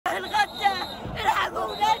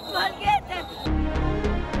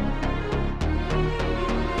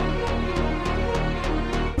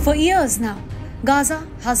For years now, Gaza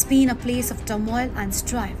has been a place of turmoil and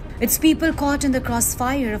strife, its people caught in the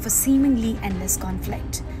crossfire of a seemingly endless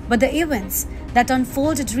conflict. But the events that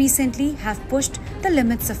unfolded recently have pushed the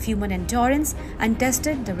limits of human endurance and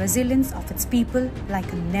tested the resilience of its people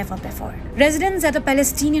like never before. Residents at a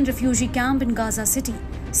Palestinian refugee camp in Gaza City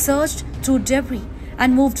searched through debris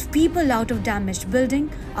and moved people out of damaged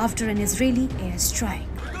building after an Israeli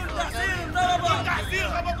airstrike.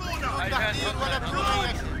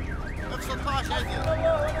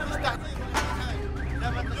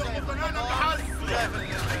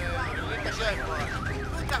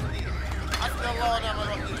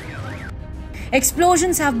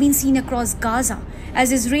 Explosions have been seen across Gaza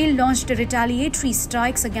as Israel launched retaliatory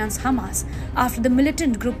strikes against Hamas after the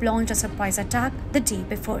militant group launched a surprise attack the day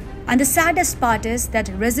before. And the saddest part is that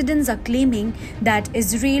residents are claiming that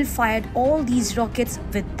Israel fired all these rockets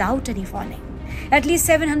without any warning. At least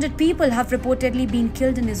 700 people have reportedly been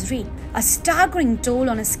killed in Israel, a staggering toll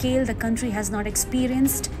on a scale the country has not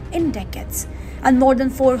experienced in decades. And more than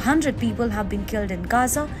 400 people have been killed in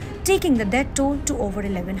Gaza, taking the death toll to over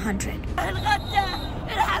 1,100.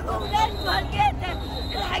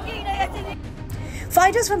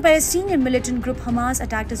 Fighters from Palestinian militant group Hamas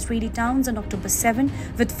attacked Israeli towns on October 7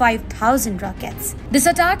 with 5,000 rockets. This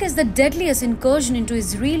attack is the deadliest incursion into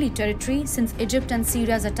Israeli territory since Egypt and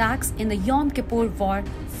Syria's attacks in the Yom Kippur War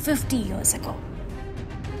 50 years ago.